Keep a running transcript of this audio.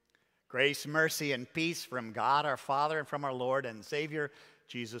Grace, mercy, and peace from God our Father and from our Lord and Savior,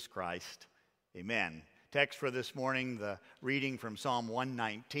 Jesus Christ. Amen. Text for this morning, the reading from Psalm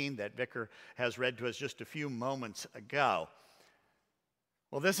 119 that Vicar has read to us just a few moments ago.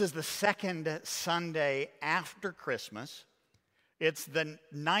 Well, this is the second Sunday after Christmas. It's the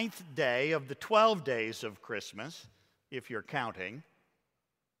 9th day of the 12 days of Christmas, if you're counting.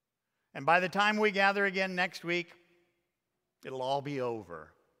 And by the time we gather again next week, it'll all be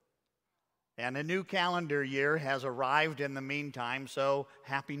over. And a new calendar year has arrived in the meantime, so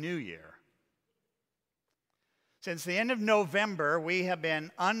Happy New Year. Since the end of November, we have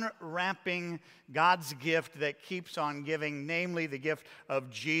been unwrapping God's gift that keeps on giving, namely the gift of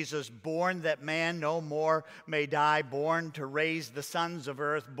Jesus, born that man no more may die, born to raise the sons of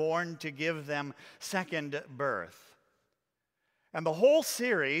earth, born to give them second birth. And the whole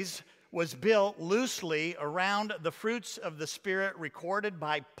series was built loosely around the fruits of the Spirit recorded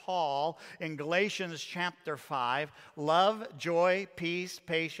by Paul in Galatians chapter 5. Love, joy, peace,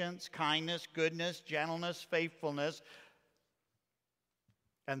 patience, kindness, goodness, gentleness, faithfulness,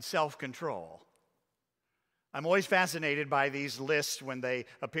 and self-control. I'm always fascinated by these lists when they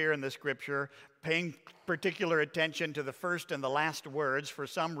appear in the Scripture, paying particular attention to the first and the last words. For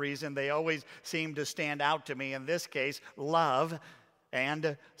some reason, they always seem to stand out to me. In this case, love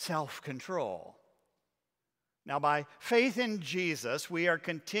and self-control. Now, by faith in Jesus, we are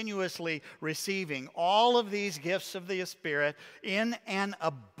continuously receiving all of these gifts of the Spirit in an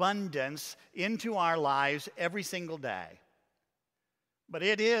abundance into our lives every single day. But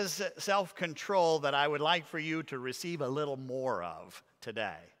it is self-control that I would like for you to receive a little more of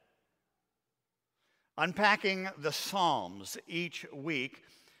today. Unpacking the Psalms each week,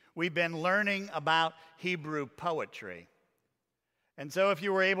 we've been learning about Hebrew poetry. And so if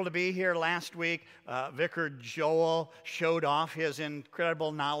you were able to be here last week, Vicar Joel showed off his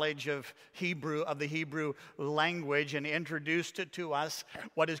incredible knowledge of Hebrew, of the Hebrew language, and introduced it to us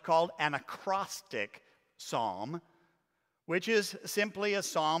what is called an acrostic psalm, which is simply a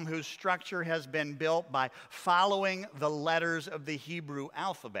psalm whose structure has been built by following the letters of the Hebrew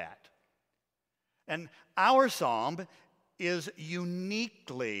alphabet. And our psalm is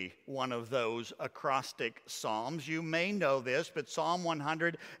uniquely one of those acrostic psalms. You may know this, but Psalm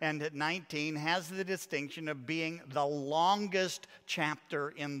 119 has the distinction of being the longest chapter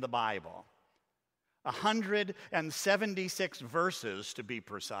in the Bible. 176 verses, to be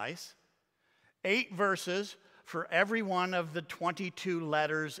precise. 8 verses for every one of the 22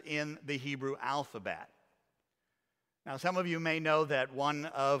 letters in the Hebrew alphabet. Now, some of you may know that one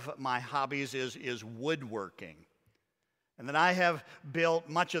of my hobbies is woodworking. And that I have built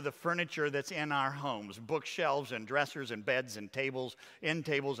much of the furniture that's in our homes, bookshelves and dressers and beds and tables, end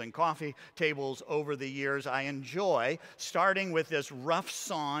tables and coffee tables over the years. I enjoy starting with this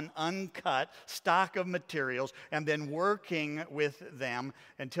rough-sawn, uncut stock of materials and then working with them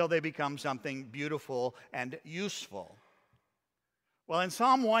until they become something beautiful and useful. Well, in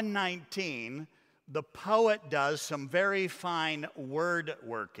Psalm 119, the poet does some very fine word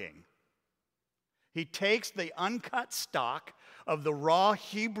working. He takes the uncut stock of the raw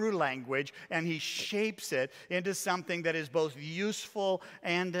Hebrew language and he shapes it into something that is both useful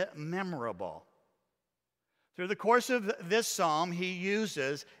and memorable. Through the course of this psalm, he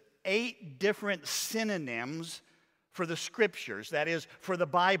uses 8 different synonyms for the Scriptures, that is, for the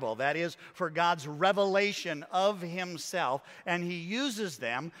Bible, that is, for God's revelation of himself, and he uses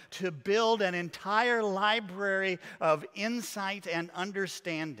them to build an entire library of insight and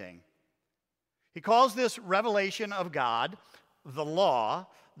understanding. He calls this revelation of God the law,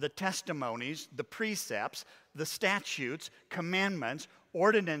 the testimonies, the precepts, the statutes, commandments,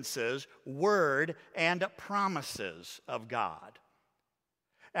 ordinances, word, and promises of God.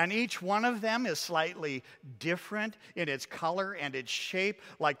 And each one of them is slightly different in its color and its shape,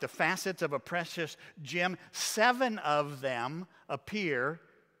 like the facets of a precious gem. 7 of them appear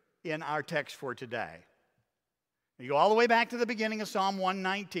in our text for today. You go all the way back to the beginning of Psalm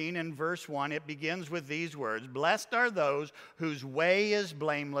 119 and verse 1. It begins with these words: "Blessed are those whose way is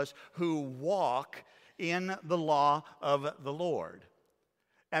blameless, who walk in the law of the Lord."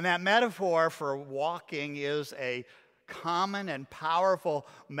 And that metaphor for walking is a common and powerful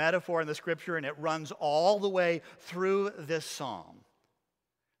metaphor in the Scripture, and it runs all the way through this psalm.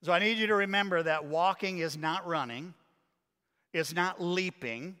 So I need you to remember that walking is not running, it's not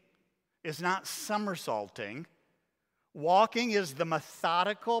leaping, it's not somersaulting. Walking is the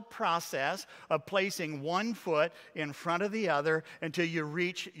methodical process of placing one foot in front of the other until you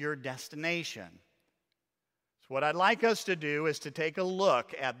reach your destination. So what I'd like us to do is to take a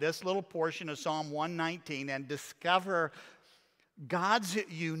look at this little portion of Psalm 119 and discover God's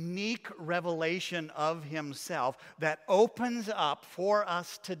unique revelation of himself that opens up for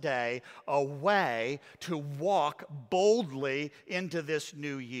us today a way to walk boldly into this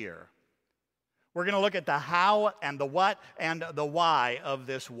new year. We're going to look at the how and the what and the why of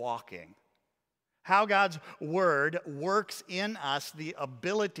this walking. How God's word works in us the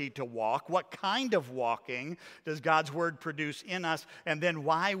ability to walk. What kind of walking does God's word produce in us? And then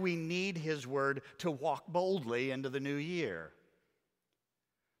why we need his word to walk boldly into the new year.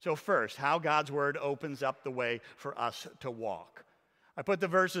 So first, how God's word opens up the way for us to walk. I put the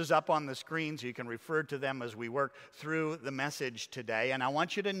verses up on the screen so you can refer to them as we work through the message today. And I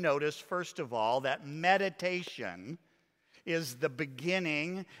want you to notice, first of all, that meditation is the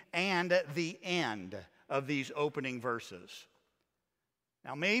beginning and the end of these opening verses.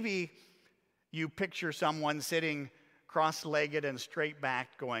 Now, maybe you picture someone sitting cross-legged and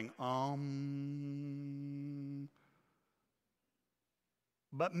straight-backed going,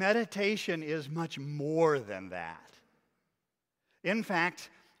 But meditation is much more than that. In fact,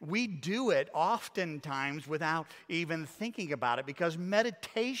 we do it oftentimes without even thinking about it, because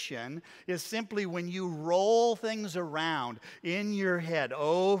meditation is simply when you roll things around in your head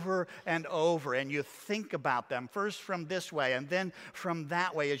over and over, and you think about them first from this way and then from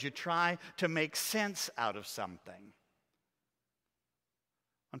that way as you try to make sense out of something.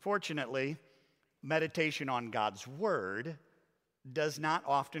 Unfortunately, meditation on God's word does not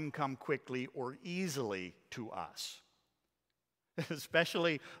often come quickly or easily to us.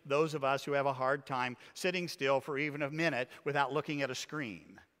 Especially those of us who have a hard time sitting still for even a minute without looking at a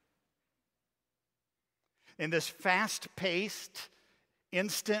screen. In this fast-paced,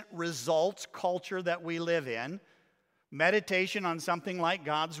 instant results culture that we live in, meditation on something like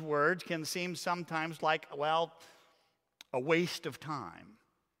God's word can seem sometimes like, a waste of time.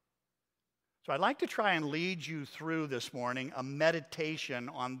 So I'd like to try and lead you through this morning a meditation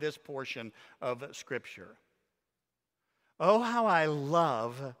on this portion of Scripture. Oh, how I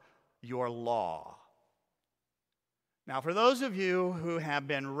love your law. Now, for those of you who have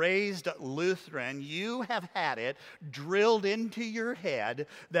been raised Lutheran, you have had it drilled into your head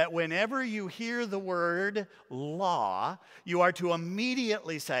that whenever you hear the word law, you are to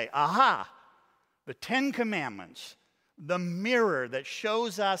immediately say, aha, the Ten Commandments, the mirror that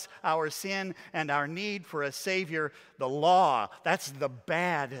shows us our sin and our need for a Savior, the law, that's the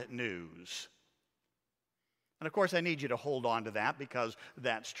bad news. And of course, I need you to hold on to that because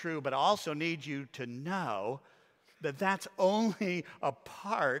that's true, but I also need you to know that that's only a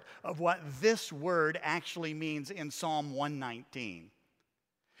part of what this word actually means in Psalm 119.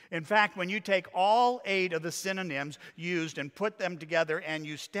 In fact, when you take all 8 of the synonyms used and put them together and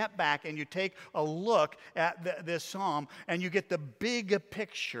you step back and you take a look at this psalm and you get the big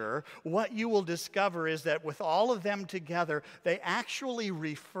picture, what you will discover is that with all of them together, they actually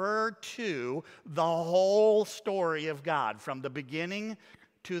refer to the whole story of God from the beginning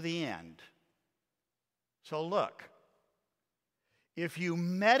to the end. So look, if you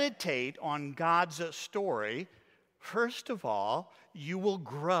meditate on God's story, first of all, you will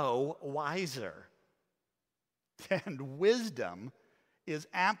grow wiser. And wisdom is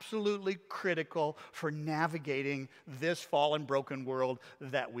absolutely critical for navigating this fallen, broken world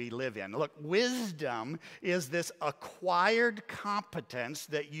that we live in. Look, wisdom is this acquired competence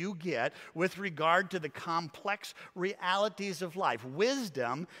that you get with regard to the complex realities of life.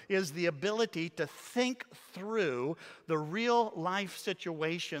 Wisdom is the ability to think through the real life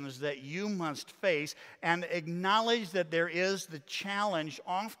situations that you must face and acknowledge that there is the challenge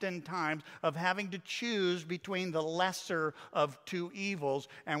oftentimes of having to choose between the lesser of two evils,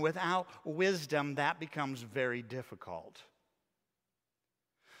 and without wisdom, that becomes very difficult.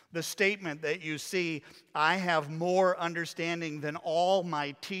 The statement that you see, I have more understanding than all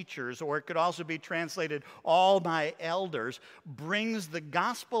my teachers, or it could also be translated, all my elders, brings the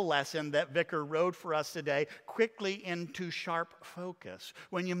gospel lesson that Vicar wrote for us today quickly into sharp focus.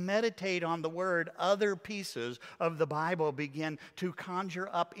 When you meditate on the word, other pieces of the Bible begin to conjure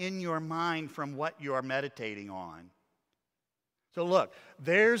up in your mind from what you are meditating on. So look,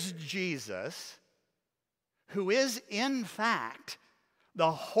 there's Jesus, who is in fact the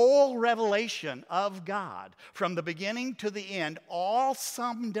whole revelation of God from the beginning to the end, all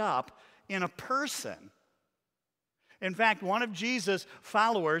summed up in a person. In fact, one of Jesus'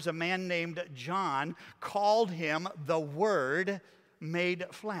 followers, a man named John, called him the Word made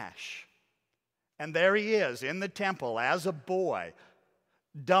flesh. And there he is in the temple as a boy,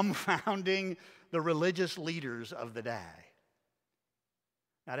 dumbfounding the religious leaders of the day.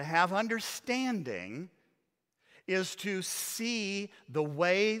 Now, to have understanding is to see the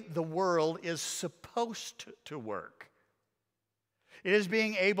way the world is supposed to work. It is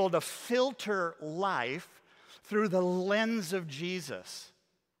being able to filter life through the lens of Jesus.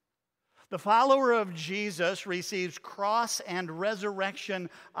 The follower of Jesus receives cross and resurrection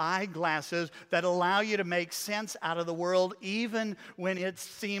eyeglasses that allow you to make sense out of the world even when it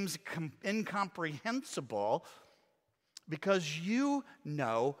seems incomprehensible, because you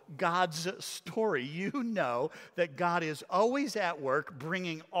know God's story. You know that God is always at work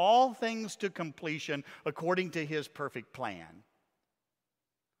bringing all things to completion according to his perfect plan.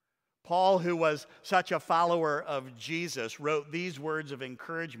 Paul, who was such a follower of Jesus, wrote these words of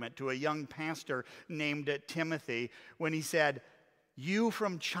encouragement to a young pastor named Timothy when he said, "You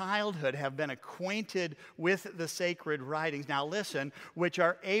from childhood have been acquainted with the sacred writings," now listen, "which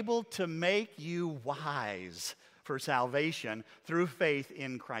are able to make you wise for salvation through faith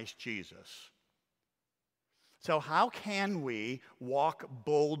in Christ Jesus." So how can we walk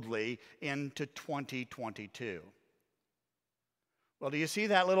boldly into 2022? Well, do you see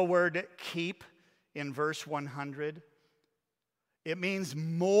that little word keep in verse 100? It means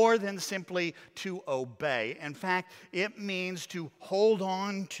more than simply to obey. In fact, it means to hold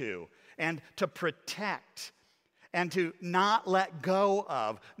on to and to protect and to not let go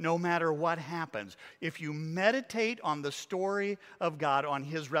of no matter what happens. If you meditate on the story of God, on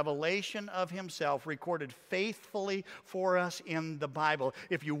his revelation of himself recorded faithfully for us in the Bible,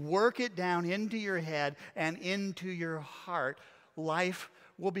 if you work it down into your head and into your heart, life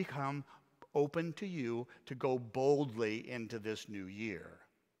will become open to you to go boldly into this new year.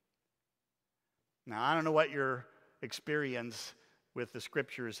 Now, I don't know what your experience with the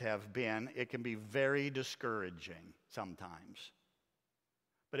scriptures have been. It can be very discouraging sometimes.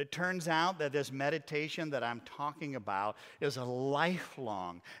 But it turns out that this meditation that I'm talking about is a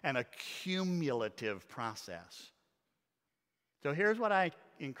lifelong and a cumulative process. So here's what I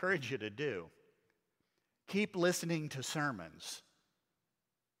encourage you to do. Keep listening to sermons.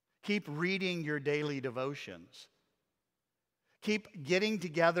 Keep reading your daily devotions. Keep getting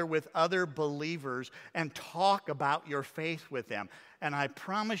together with other believers and talk about your faith with them. And I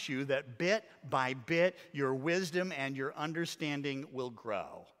promise you that bit by bit, your wisdom and your understanding will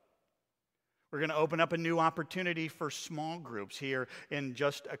grow. We're going to open up a new opportunity for small groups here in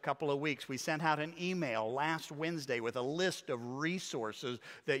just a couple of weeks. We sent out an email last Wednesday with a list of resources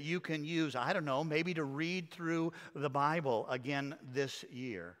that you can use, I don't know, maybe to read through the Bible again this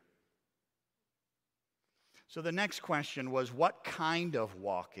year. So the next question was, what kind of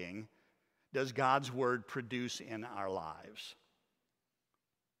walking does God's Word produce in our lives?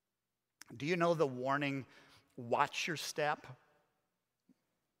 Do you know the warning, watch your step?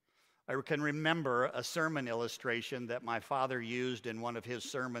 I can remember a sermon illustration that my father used in one of his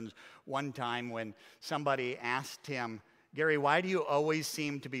sermons one time when somebody asked him, "Gary, why do you always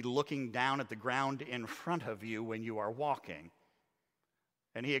seem to be looking down at the ground in front of you when you are walking?"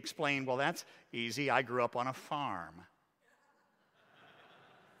 And he explained, "Well, that's easy. I grew up on a farm.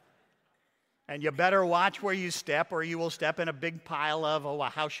 And you better watch where you step or you will step in a big pile of,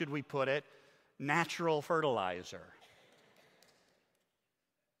 how should we put it, natural fertilizer."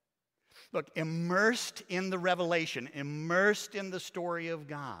 Look, immersed in the revelation, immersed in the story of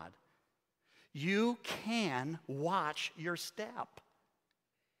God, you can watch your step.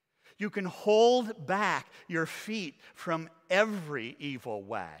 You can hold back your feet from every evil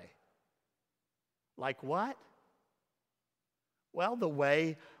way. Like what? Well, the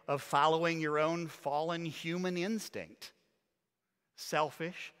way of following your own fallen human instinct.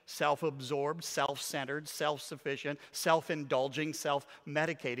 Selfish, self-absorbed, self-centered, self-sufficient, self-indulging,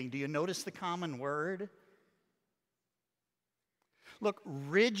 self-medicating. Do you notice the common word? Look,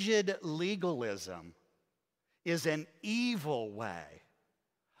 rigid legalism is an evil way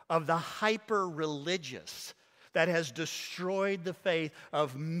of the hyper-religious that has destroyed the faith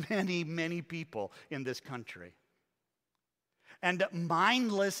of many, many people in this country. And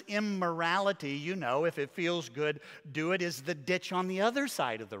mindless immorality, if it feels good, do it, is the ditch on the other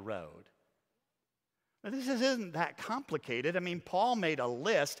side of the road. Now, this isn't that complicated. Paul made a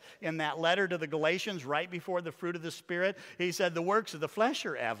list in that letter to the Galatians right before the fruit of the Spirit. He said the works of the flesh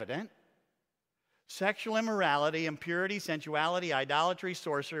are evident: sexual immorality, impurity, sensuality, idolatry,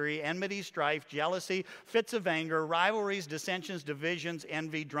 sorcery, enmity, strife, jealousy, fits of anger, rivalries, dissensions, divisions,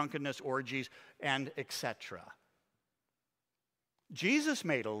 envy, drunkenness, orgies, and etc. Jesus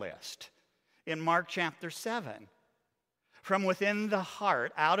made a list in Mark chapter 7. From within the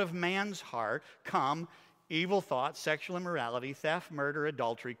heart, out of man's heart, come evil thoughts, sexual immorality, theft, murder,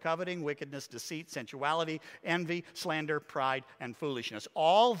 adultery, coveting, wickedness, deceit, sensuality, envy, slander, pride, and foolishness.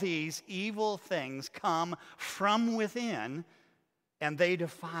 All these evil things come from within, and they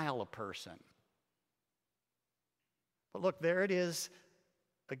defile a person. But look, there it is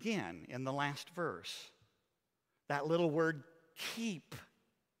again in the last verse. That little word, keep.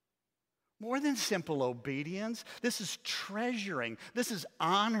 More than simple obedience, this is treasuring, this is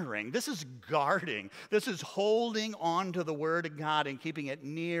honoring, this is guarding, this is holding on to the Word of God and keeping it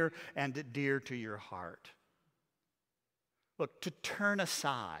near and dear to your heart. Look, to turn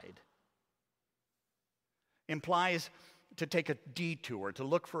aside implies to take a detour, to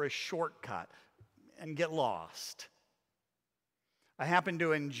look for a shortcut and get lost. I happen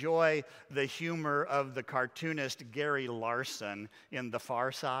to enjoy the humor of the cartoonist Gary Larson in The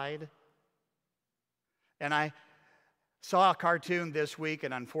Far Side. And I saw a cartoon this week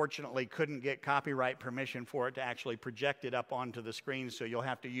and unfortunately couldn't get copyright permission for it to actually project it up onto the screen, so you'll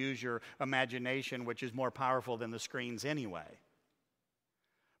have to use your imagination, which is more powerful than the screens anyway.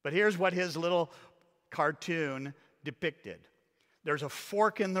 But here's what his little cartoon depicted. There's a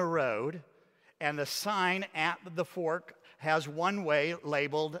fork in the road, and the sign at the fork has one way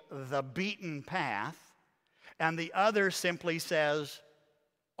labeled the beaten path, and the other simply says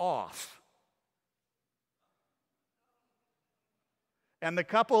off. And the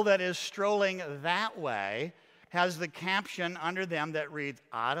couple that is strolling that way has the caption under them that reads,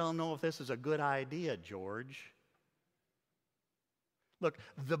 "I don't know if this is a good idea, George." Look,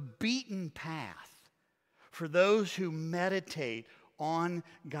 the beaten path for those who meditate on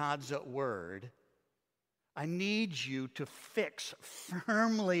God's word, I need you to fix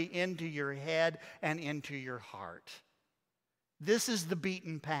firmly into your head and into your heart. This is the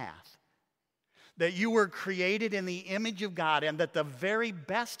beaten path. That you were created in the image of God, and that the very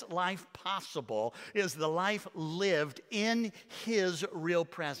best life possible is the life lived in His real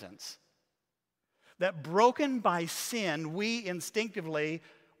presence. That broken by sin, we instinctively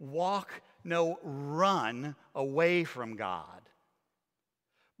run away from God.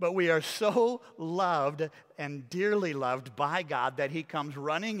 But we are so loved and dearly loved by God that He comes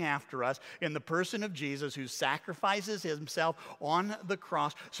running after us in the person of Jesus, who sacrifices Himself on the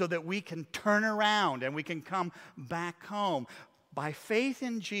cross so that we can turn around and we can come back home. By faith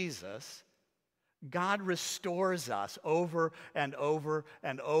in Jesus, God restores us over and over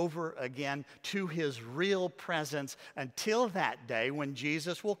and over again to His real presence until that day when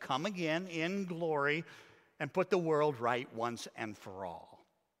Jesus will come again in glory and put the world right once and for all.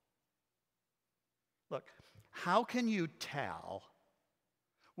 Look, how can you tell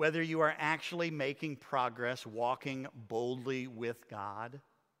whether you are actually making progress, walking boldly with God?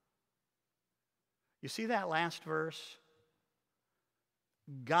 You see that last verse?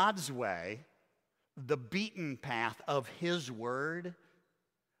 God's way, the beaten path of His word,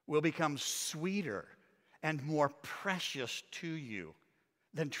 will become sweeter and more precious to you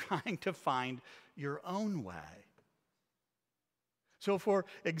than trying to find your own way. So, for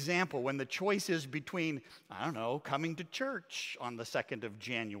example, when the choice is between, coming to church on the 2nd of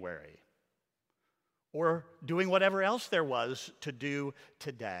January or doing whatever else there was to do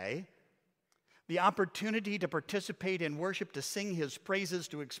today, the opportunity to participate in worship, to sing His praises,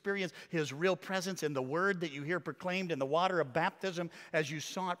 to experience His real presence in the word that you hear proclaimed in the water of baptism, as you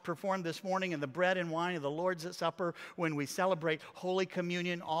saw it performed this morning in the bread and wine of the Lord's Supper, when we celebrate Holy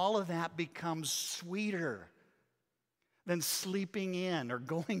Communion, all of that becomes sweeter than sleeping in or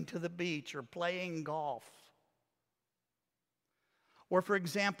going to the beach or playing golf. Or, for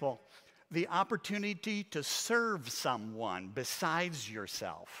example, the opportunity to serve someone besides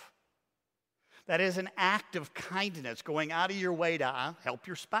yourself. That is an act of kindness, going out of your way to help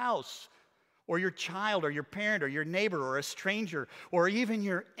your spouse or your child or your parent or your neighbor or a stranger or even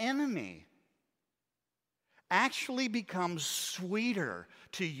your enemy, actually becomes sweeter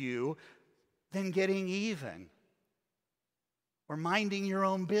to you than getting even, or minding your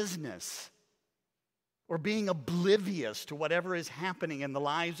own business, or being oblivious to whatever is happening in the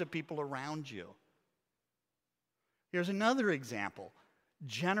lives of people around you. Here's another example: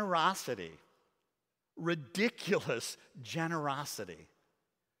 generosity, ridiculous generosity,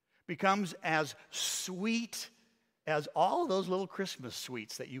 becomes as sweet as all those little Christmas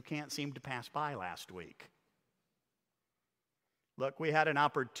sweets that you can't seem to pass by last week. Look, we had an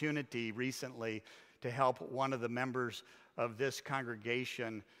opportunity recently to help one of the members of this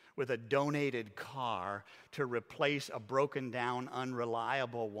congregation with a donated car to replace a broken down,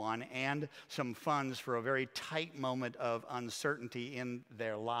 unreliable one, and some funds for a very tight moment of uncertainty in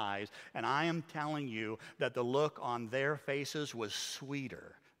their lives. And I am telling you that the look on their faces was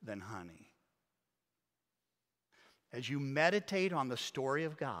sweeter than honey. As you meditate on the story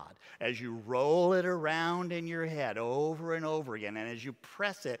of God, as you roll it around in your head over and over again, and as you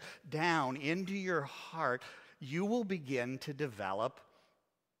press it down into your heart, you will begin to develop,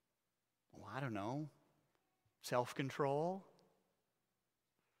 self-control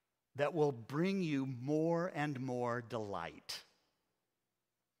that will bring you more and more delight.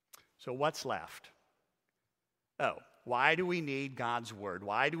 So what's left? Oh, why do we need God's word?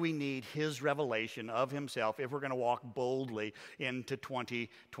 Why do we need his revelation of himself if we're going to walk boldly into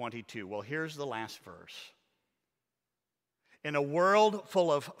 2022? Well, here's the last verse. In a world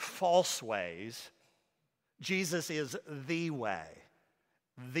full of false ways, Jesus is the way,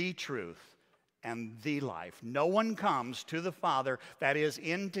 the truth, and the life. No one comes to the Father, that is,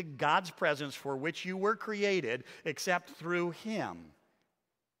 into God's presence for which you were created, except through him.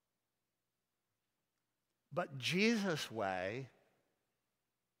 But Jesus' way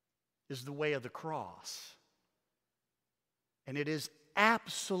is the way of the cross. And it is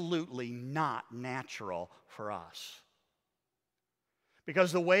absolutely not natural for us.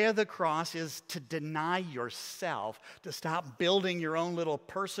 Because the way of the cross is to deny yourself, to stop building your own little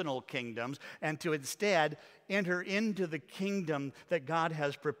personal kingdoms, and to instead enter into the kingdom that God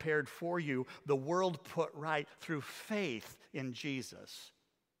has prepared for you, the world put right through faith in Jesus.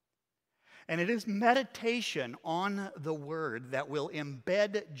 And it is meditation on the Word that will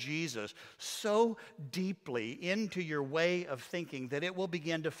embed Jesus so deeply into your way of thinking that it will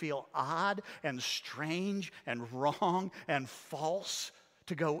begin to feel odd and strange and wrong and false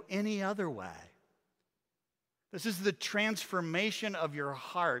to go any other way. This is the transformation of your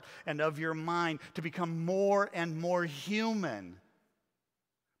heart and of your mind to become more and more human,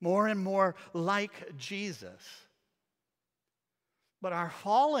 more and more like Jesus. But our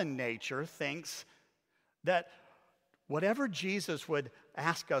fallen nature thinks that whatever Jesus would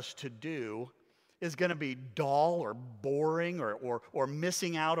ask us to do is going to be dull or boring or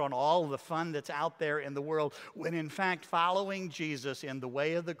missing out on all the fun that's out there in the world, when in fact following Jesus in the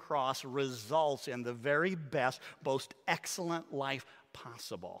way of the cross results in the very best, most excellent life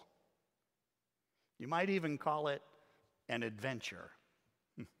possible. You might even call it an adventure.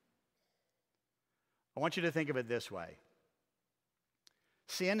 I want you to think of it this way.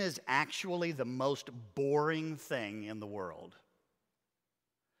 Sin is actually the most boring thing in the world.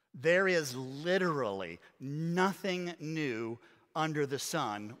 There is literally nothing new under the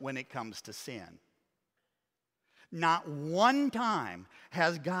sun when it comes to sin. Not one time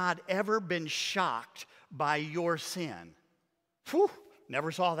has God ever been shocked by your sin. Whew,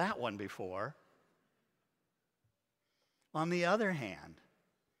 never saw that one before. On the other hand,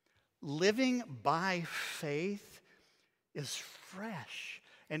 living by faith is fresh.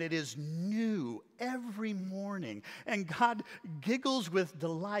 And it is new every morning. And God giggles with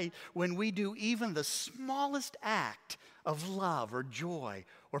delight when we do even the smallest act of love or joy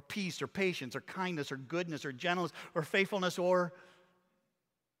or peace or patience or kindness or goodness or gentleness or faithfulness or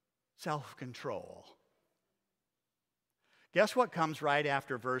self-control. Guess what comes right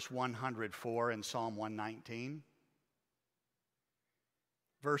after verse 104 in Psalm 119?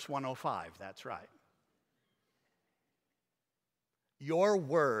 Verse 105, that's right. Your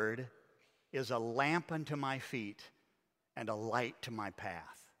word is a lamp unto my feet and a light to my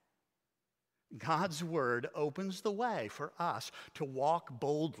path. God's word opens the way for us to walk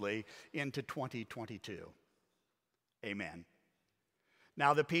boldly into 2022. Amen.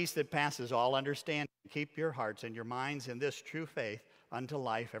 Now the peace that passes all understanding, keep your hearts and your minds in this true faith unto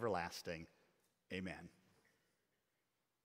life everlasting. Amen.